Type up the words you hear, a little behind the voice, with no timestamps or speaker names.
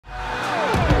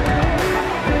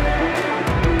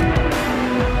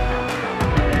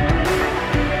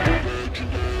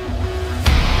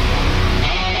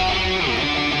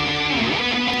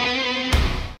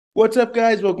What's up,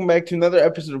 guys? Welcome back to another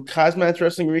episode of KozMatt's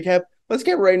Wrestling Recap. Let's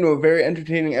get right into a very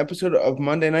entertaining episode of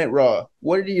Monday Night Raw.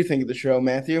 What do you think of the show,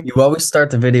 Matthew? You always start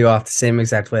the video off the same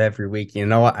exact way every week. You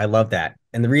know what? I love that.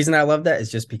 And the reason I love that is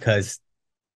just because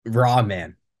Raw,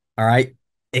 man. All right.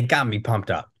 It got me pumped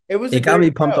up. It was a It got great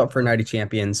me pumped show. up for Night of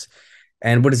Champions.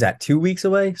 And what is that? 2 weeks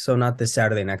away? So not this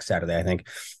Saturday, next Saturday, I think.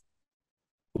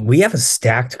 We have a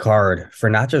stacked card for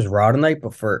not just Raw tonight,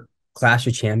 but for Clash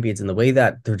of Champions. And the way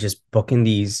that they're just booking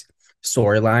these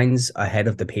storylines ahead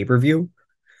of the pay-per-view,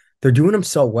 they're doing them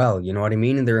so well, you know what I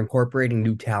mean? And they're incorporating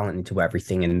new talent into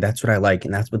everything. And that's what I like.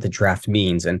 And that's what the draft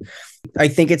means. And I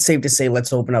think it's safe to say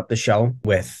let's open up the show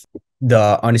with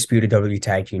the undisputed WWE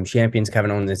Tag Team Champions,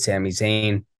 Kevin Owens and Sami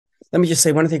Zayn. Let me just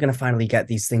say, when are they going to finally get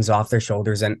these things off their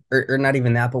shoulders? And or not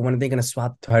even that, but when are they going to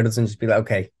swap the titles and just be like,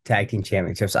 okay, tag team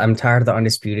championships? I'm tired of the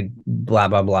undisputed blah,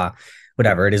 blah, blah.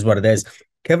 Whatever. It is what it is.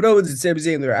 Kevin Owens and Sami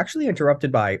Zayn, they're actually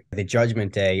interrupted by the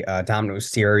Judgment Day, Dominic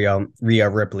Mysterio, Rhea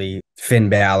Ripley, Finn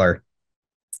Balor,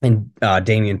 and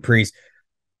Damian Priest.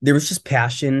 There was just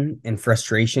passion and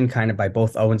frustration kind of by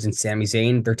both Owens and Sami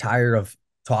Zayn. They're tired of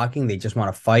talking. They just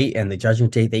want to fight. And the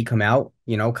Judgment Day, they come out,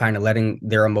 kind of letting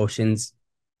their emotions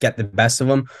get the best of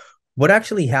them. What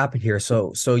actually happened here?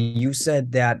 So you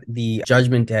said that the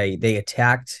Judgment Day, they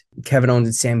attacked Kevin Owens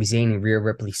and Sami Zayn and Rhea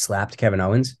Ripley slapped Kevin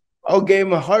Owens. Oh, gave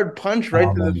him a hard punch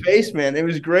right to the Um, face, man. It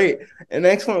was great. An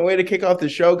excellent way to kick off the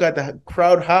show. Got the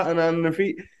crowd hot and on their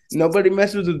feet. Nobody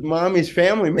messes with mommy's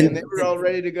family, man. They and were all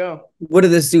ready to go. what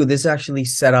did this do? This actually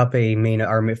set up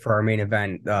our main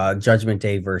event, Judgment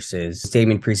Day versus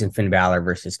Damian Priest and Finn Balor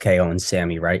versus KO and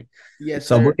Sammy, right? Yes,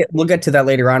 So sir. we'll get to that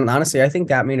later on. And honestly, I think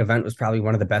that main event was probably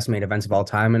one of the best main events of all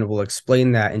time, and we'll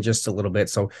explain that in just a little bit.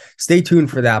 So stay tuned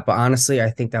for that. But honestly, I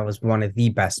think that was one of the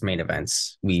best main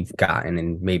events we've gotten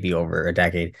in maybe over a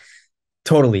decade.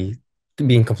 Totally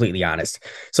being completely honest.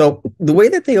 So the way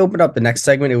that they opened up the next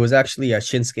segment, it was actually a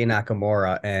Shinsuke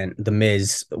Nakamura and The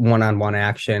Miz one-on-one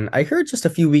action. I heard just a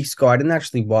few weeks ago, I didn't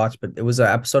actually watch, but it was an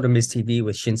episode of Miz TV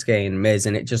with Shinsuke and Miz,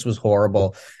 and it just was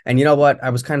horrible. And you know what? I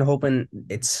was kind of hoping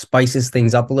it spices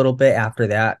things up a little bit after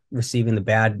that, receiving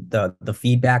the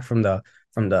feedback from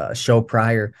the show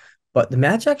prior. But the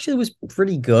match actually was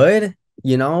pretty good,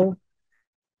 you know.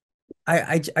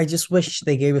 I just wish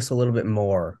they gave us a little bit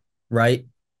more, right?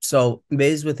 So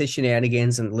Miz with his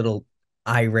shenanigans and little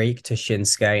eye rake to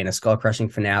Shinsuke and a skull crushing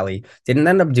finale didn't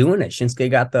end up doing it.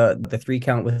 Shinsuke got the 3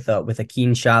 count with a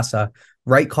keen shasa.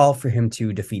 Right call for him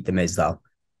to defeat the Miz though.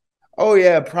 Oh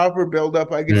yeah, proper build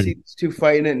up. I could see Mm. these two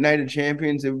fighting at Night of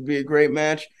Champions. It would be a great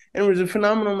match. And it was a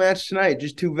phenomenal match tonight.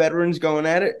 Just two veterans going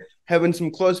at it, having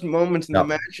some close moments in the Yep.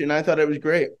 match, and I thought it was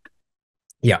great.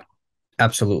 Yeah,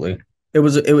 absolutely. It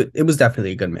was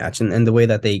definitely a good match, and the way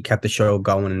that they kept the show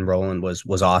going and rolling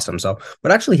was awesome. So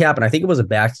what actually happened? I think it was a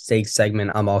backstage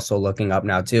segment. I'm also looking up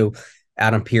now too.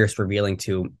 Adam Pearce revealing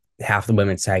to half the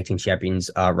women's tag team champions,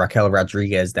 Raquel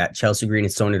Rodriguez, that Chelsea Green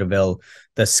and Sonya Deville,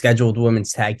 the scheduled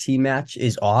women's tag team match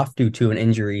is off due to an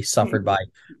injury suffered by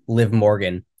Liv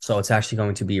Morgan. So it's actually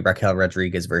going to be Raquel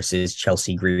Rodriguez versus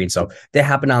Chelsea Green. So that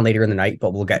happened on later in the night,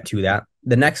 but we'll get to that.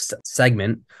 The next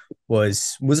segment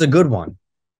was a good one.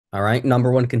 All right.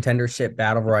 Number one contendership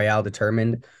battle royale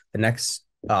determined. The next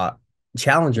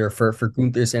challenger for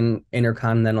Gunther's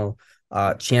Intercontinental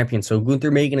champion. So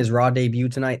Gunther making his Raw debut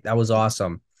tonight. That was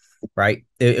awesome. Right.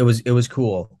 It was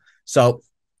cool. So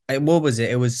what was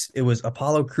it? It was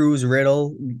Apollo Crews,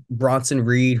 Riddle, Bronson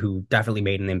Reed, who definitely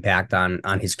made an impact on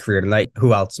his career tonight.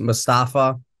 Who else?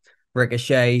 Mustafa,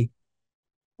 Ricochet.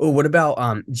 Oh, what about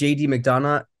JD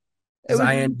McDonough, It was a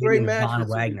Zion great and match Von with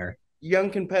some Wagner?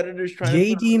 young competitors trying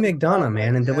to put JD on the McDonough, spotlight.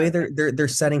 man, and the way Yeah. they're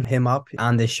setting him up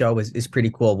on this show is pretty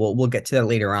cool. We'll get to that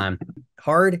later on.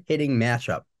 Hard hitting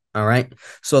matchup. All right.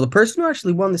 So the person who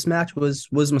actually won this match was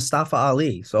Mustafa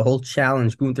Ali. So whole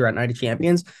challenge Gunther at Night of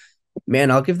Champions. Man,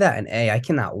 I'll give that an A. I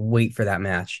cannot wait for that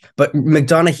match. But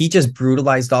McDonough, he just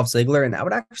brutalized Dolph Ziggler, and that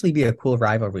would actually be a cool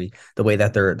rivalry. The way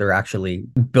that they're actually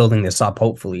building this up,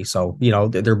 hopefully. So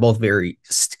they're both very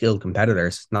skilled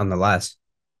competitors, nonetheless.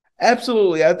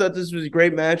 Absolutely. I thought this was a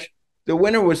great match. The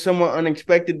winner was somewhat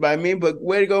unexpected by me, but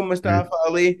way to go, Mustafa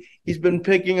Ali. He's been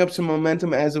picking up some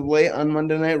momentum as of late on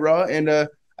Monday Night Raw, and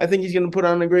I think he's going to put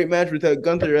on a great match with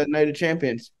Gunther at Night of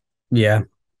Champions. Yeah,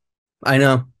 I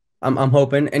know. I'm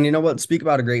hoping. And you know what? Speak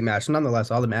about a great match. Nonetheless,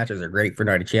 all the matches are great for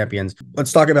Night of Champions.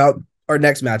 Let's talk about our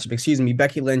next matchup. Excuse me.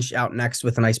 Becky Lynch out next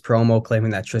with a nice promo claiming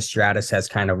that Trish Stratus has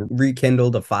kind of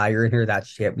rekindled a fire in her that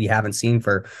we haven't seen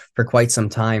for quite some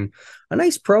time. A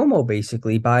nice promo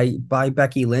basically by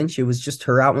Becky Lynch. It was just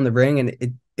her out in the ring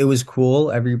and it was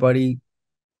cool. Everybody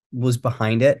was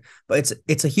behind it. But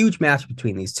it's a huge match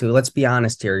between these two. Let's be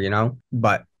honest here,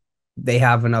 But they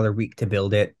have another week to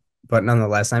build it. But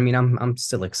nonetheless, I mean, I'm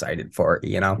still excited for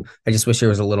it. I just wish there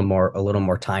was a little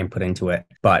more time put into it.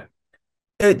 But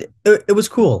it was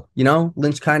cool.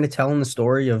 Lynch kind of telling the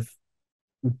story of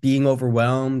being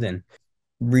overwhelmed and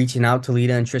reaching out to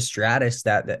Lita and Trish Stratus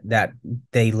that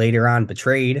they later on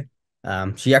betrayed.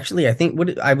 She actually, I think,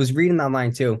 what I was reading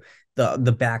online too, the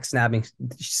backstabbing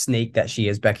snake that she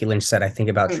is, Becky Lynch said, I think,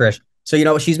 about Trish.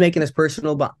 So she's making this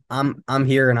personal, but I'm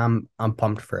here and I'm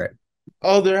pumped for it.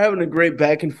 Oh, they're having a great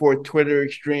back and forth Twitter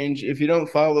exchange. If you don't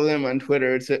follow them on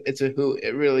Twitter, it's a hoot.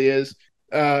 It really is.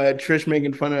 Trish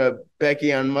making fun of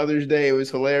Becky on Mother's Day. It was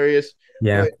hilarious.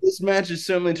 Yeah. But this match is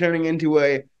certainly turning into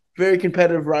a very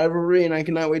competitive rivalry, and I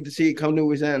cannot wait to see it come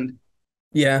to its end.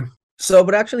 Yeah. So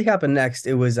what actually happened next?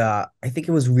 It was I think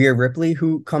it was Rhea Ripley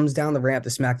who comes down the ramp, the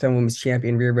SmackDown Women's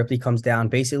Champion. Rhea Ripley comes down,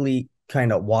 basically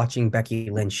kind of watching Becky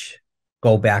Lynch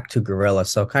go back to Gorilla.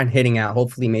 So kind of hitting out,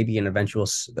 hopefully maybe an eventual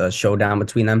showdown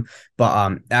between them.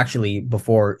 But actually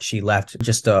before she left,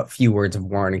 just a few words of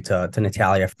warning to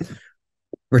Natalya,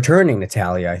 returning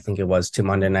Natalya, I think it was, to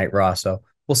Monday Night Raw. So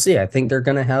we'll see. I think they're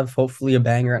gonna have hopefully a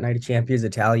banger at Night of Champions,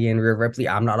 Natalya and Rhea Ripley.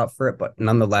 I'm not up for it, but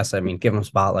nonetheless, I mean, give them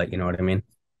spotlight. You know what I mean?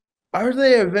 Are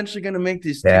they eventually going to make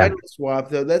this Yeah. title swap,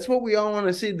 though? That's what we all want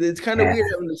to see. It's kind of Yeah.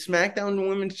 weird having the SmackDown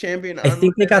Women's Champion I on think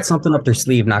they Monday got Night something Raw. up their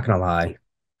sleeve, not gonna lie.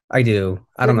 I do.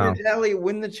 I don't Could know. Natalia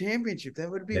win the championship? That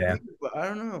would be Yeah. weird, but I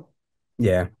don't know.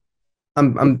 Yeah.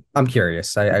 I'm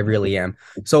curious. I really am.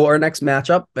 So our next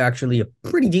matchup, actually a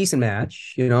pretty decent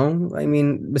match. I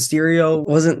mean, Mysterio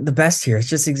wasn't the best here. It's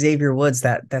just Xavier Woods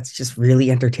that's just really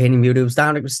entertaining me. It was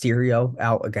Dominic Mysterio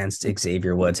out against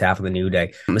Xavier Woods, half of the New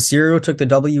Day. Mysterio took the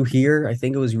W here. I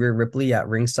think it was Rhea Ripley at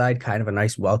ringside, kind of a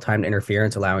nice, well-timed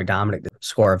interference, allowing Dominic to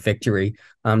score a victory.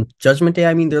 Judgment Day,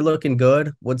 I mean, they're looking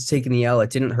good. Woods taking the L. It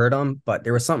didn't hurt him, but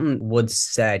there was something Woods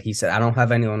said. He said, "I don't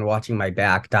have anyone watching my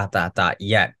back, dot, dot, dot,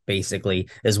 yet," basically,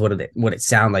 is what it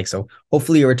sounded like. So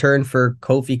hopefully a return for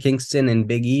Kofi Kingston and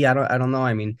Big E. I don't know.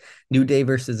 I mean, New Day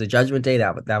versus the Judgment Day,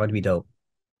 that would be dope.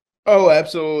 Oh,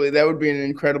 absolutely. That would be an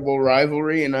incredible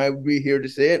rivalry, and I would be here to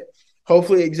see it.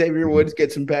 Hopefully, Xavier Woods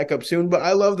gets him back up soon, but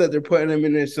I love that they're putting him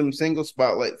in some single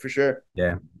spotlight for sure.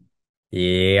 Yeah.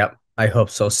 Yep. I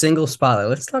hope so. Single spotlight.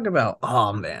 Let's talk about,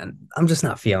 oh man, I'm just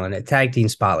not feeling it. Tag team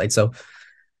spotlight. So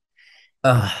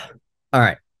uh all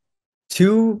right.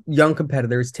 Two young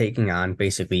competitors taking on,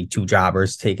 basically two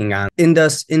jobbers taking on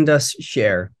Indus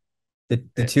Share. The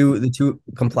two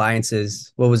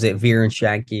compliances. What was it? Veer and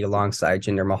Shanky alongside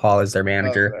Jinder Mahal as their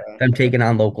manager. Uh, Them taking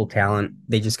on local talent.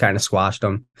 They just kind of squashed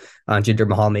them. Jinder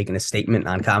Mahal making a statement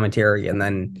on commentary, and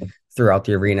then throughout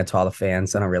the arena to all the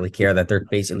fans. I don't really care that they're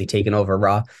basically taking over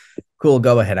Raw. Cool,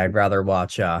 go ahead. I'd rather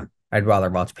watch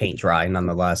paint dry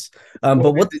nonetheless. But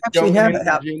what they actually don't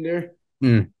have hinder gender.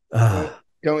 mm, Don't,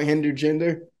 don't hinder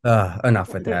gender.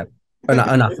 enough with that.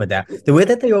 Enough with that. The way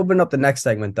that they opened up the next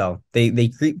segment, though, they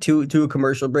creeped to a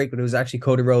commercial break, but it was actually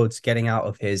Cody Rhodes getting out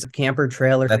of his camper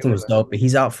trailer. That thing was dope. But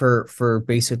he's out for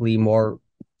basically more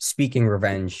speaking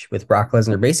revenge with Brock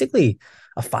Lesnar. Basically,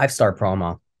 a 5-star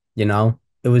promo.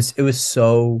 It was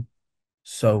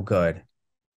so good.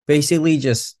 Basically,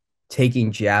 just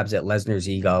taking jabs at Lesnar's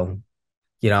ego.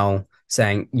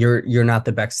 Saying you're not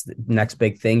the next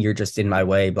big thing. You're just in my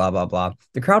way, blah, blah, blah.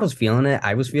 The crowd was feeling it.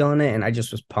 I was feeling it. And I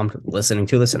just was pumped listening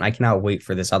to this. And I cannot wait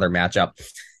for this other matchup.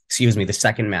 Excuse me, the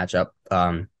second matchup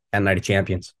at Night of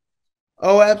Champions.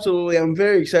 Oh, absolutely. I'm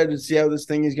very excited to see how this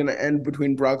thing is going to end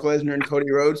between Brock Lesnar and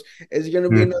Cody Rhodes. Is it going to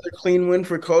be Hmm. another clean win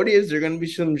for Cody? Is there going to be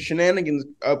some shenanigans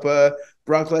up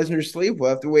Brock Lesnar's sleeve? We'll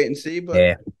have to wait and see. But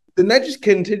Yeah. the night just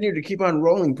continue to keep on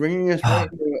rolling, bringing us right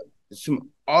Ah, into some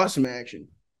awesome action.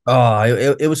 oh,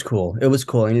 it was cool. It was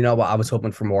cool. And you know what? I was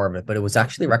hoping for more of it, but it was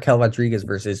actually Raquel Rodriguez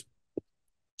versus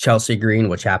Chelsea Green,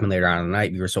 which happened later on in the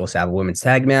night. We were supposed to have a women's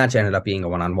tag match, ended up being a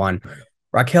one-on-one.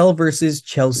 Raquel versus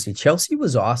Chelsea. Chelsea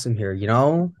was awesome here.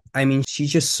 I mean,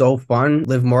 she's just so fun.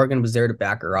 Liv Morgan was there to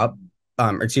back her up.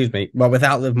 Excuse me. But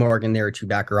without Liv Morgan there to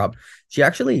back her up, she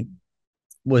actually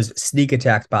was sneak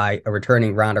attacked by a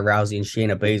returning Ronda Rousey and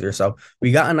Shayna Baszler. So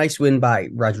we got a nice win by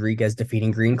Rodriguez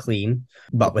defeating Green clean,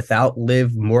 but without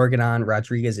Liv Morgan on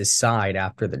Rodriguez's side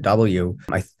after the W.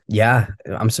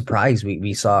 I'm surprised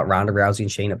we saw Ronda Rousey and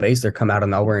Shayna Baszler come out of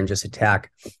nowhere and just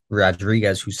attack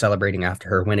Rodriguez, who's celebrating after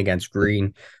her win against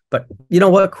Green. But you know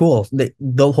what? Cool.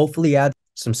 They'll hopefully add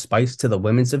some spice to the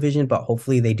women's division, but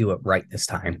hopefully they do it right this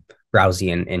time.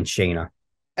 Rousey and Shayna.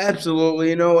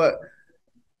 Absolutely. You know what?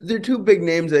 They're two big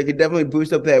names that could definitely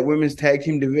boost up that women's tag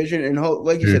team division. And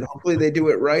like you said, hopefully they do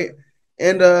it right.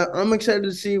 And I'm excited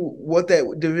to see what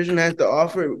that division has to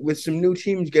offer with some new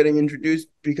teams getting introduced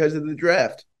because of the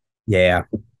draft. Yeah,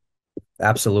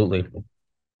 absolutely.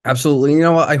 Absolutely. You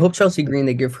know what? I hope Chelsea Green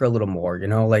they give her a little more,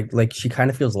 like she kind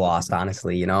of feels lost,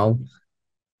 honestly.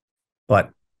 But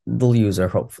they'll use her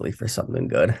hopefully for something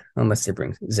good, unless they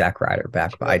bring Zack Ryder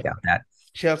back, but I doubt that.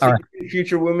 All Chelsea, right.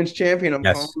 future women's champion. I'm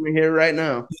calling Yes. her here right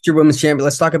now. Future women's champion.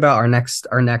 Let's talk about our next,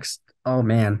 oh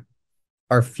man,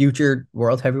 our future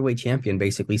world heavyweight champion,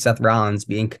 basically Seth Rollins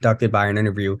being conducted by an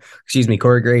interview. Excuse me,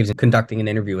 Corey Graves conducting an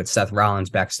interview with Seth Rollins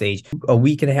backstage a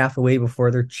week and a half away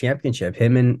before their championship.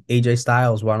 Him and AJ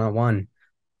Styles one-on-one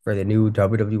for the new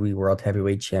WWE World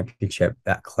Heavyweight Championship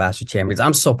at Clash of Champions.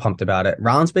 I'm so pumped about it.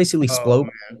 Rollins basically Oh spoke.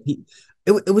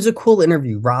 It was a cool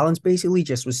interview. Rollins basically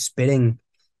just was spitting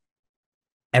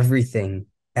everything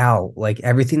out, like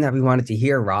everything that we wanted to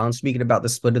hear. Rollins speaking about the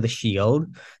split of the Shield,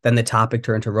 then the topic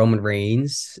turned to Roman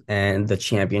Reigns and the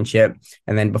championship,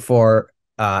 and then before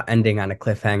ending on a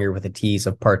cliffhanger with a tease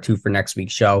of part 2 for next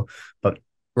week's show. But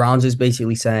Rollins is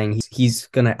basically saying he's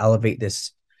going to elevate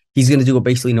this. He's going to do what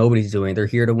basically nobody's doing. They're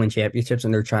here to win championships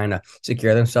and they're trying to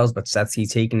secure themselves, but Seth's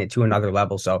he's taking it to another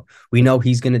level. So we know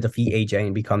he's going to defeat AJ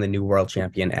and become the new world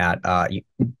champion at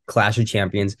Clash of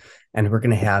Champions, and we're going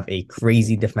to have a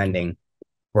crazy defending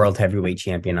world heavyweight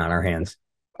champion on our hands.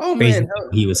 Oh man, Basically,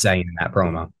 what he was saying in that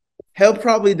promo. he'll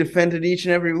probably defend it each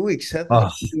and every week. Seth is Oh,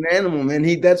 an animal,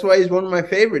 man. That's why he's one of my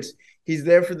favorites. He's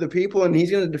there for the people, and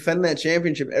he's going to defend that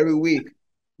championship every week.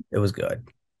 it was good.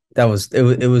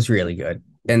 It was really good,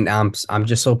 and I'm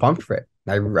just so pumped for it.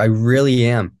 I really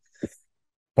am.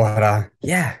 But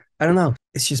yeah, I don't know.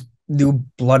 It's just new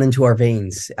blood into our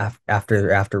veins after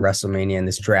WrestleMania and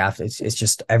this draft. It's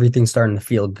just everything's starting to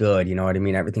feel good. You know what I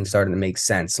mean? Everything's starting to make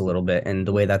sense a little bit, and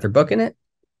the way that they're booking it,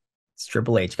 it's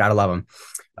Triple H. Gotta love him.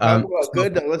 Talk about So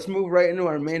good, though. Let's move right into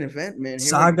our main event, man. Here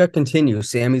we go. saga continues.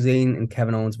 Sami Zayn and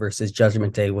Kevin Owens versus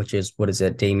Judgment Day, which is what is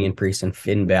it? Damian Priest and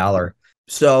Finn Balor.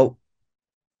 So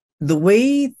the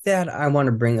way that I want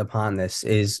to bring upon this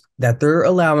is that they're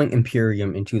allowing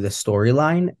Imperium into the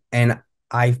storyline, and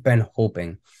I've been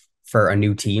hoping for a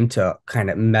new team to kind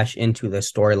of mesh into the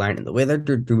storyline, and the way that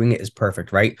they're doing it is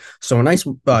perfect, right? So a nice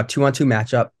 2-on-2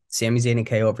 matchup, Sami Zayn and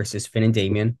KO versus Finn and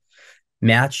Damian.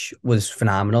 Match was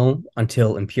phenomenal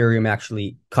until Imperium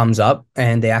actually comes up,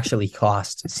 and they actually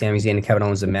cost Sami Zayn and Kevin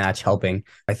Owens the match, helping.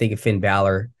 I think if Finn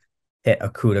Balor hit a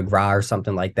coup de grace or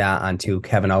something like that onto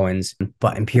Kevin Owens.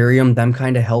 But Imperium, them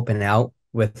kind of helping out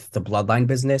with the bloodline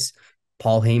business.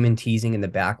 Paul Heyman teasing in the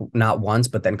back, not once,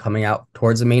 but then coming out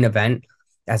towards the main event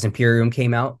as Imperium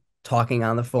came out, talking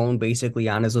on the phone, basically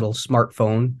on his little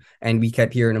smartphone. And we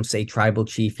kept hearing him say tribal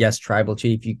chief. Yes, tribal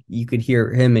chief. You could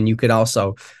hear him, and you could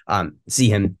also see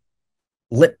him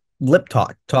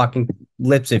talking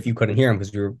lips if you couldn't hear him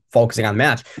because you were focusing on the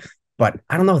match. But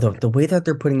I don't know, the way that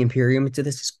they're putting Imperium into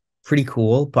this is pretty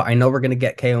cool. But I know we're going to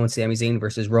get KO and Sami Zayn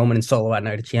versus Roman and Solo at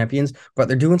Night of Champions. But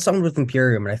they're doing something with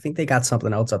Imperium, and I think they got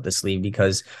something else up the sleeve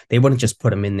because they wouldn't just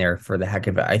put him in there for the heck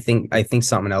of it. I think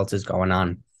something else is going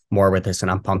on more with this, and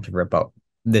I'm pumped for it. But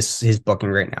his booking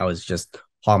right now is just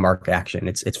hallmark action.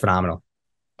 It's phenomenal.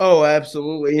 Oh,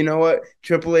 absolutely. You know what?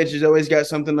 Triple H has always got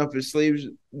something up his sleeves.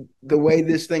 The way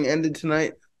this thing ended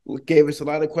tonight gave us a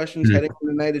lot of questions Mm. heading to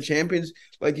the Night of Champions.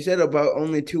 Like you said, about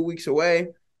only 2 weeks away.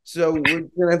 So we're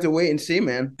gonna have to wait and see,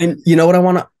 man. And you know what I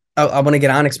want to get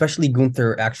on, especially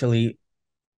Gunther actually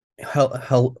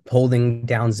holding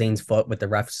down Zayn's foot with the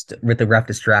ref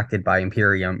distracted by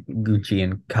Imperium, Gucci,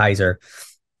 and Kaiser.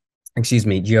 Excuse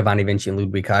me, Giovanni Vinci and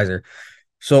Ludwig Kaiser.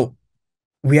 So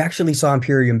we actually saw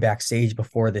Imperium backstage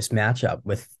before this matchup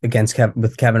with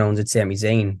Kevin Owens and Sami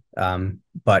Zayn.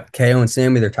 But KO and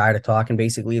Sami, they're tired of talking.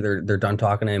 Basically, they're done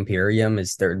talking to Imperium.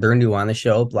 Is they're new on the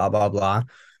show, blah blah blah.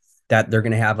 That they're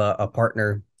going to have a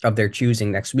partner of their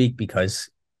choosing next week because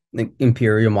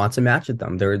Imperium wants a match with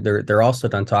them. They're also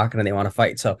done talking and they want to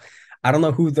fight. So I don't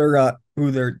know who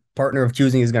their partner of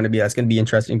choosing is going to be. That's going to be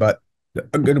interesting, but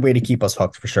a good way to keep us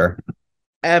hooked for sure.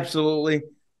 Absolutely.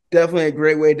 Definitely a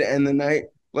great way to end the night.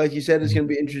 Like you said, it's going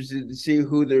to be interesting to see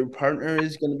who their partner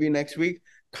is going to be next week.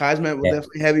 KozMatt will Yeah.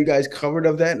 definitely have you guys covered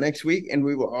of that next week. And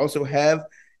we will also have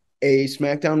a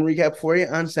SmackDown recap for you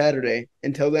on Saturday.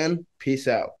 Until then, peace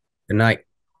out. Good night.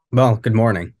 Well, good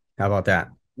morning. How about that?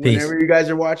 Peace. Whenever you guys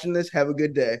are watching this, have a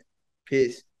good day.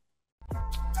 Peace.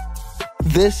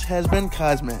 This has been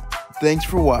KozMatt. Thanks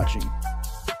for watching.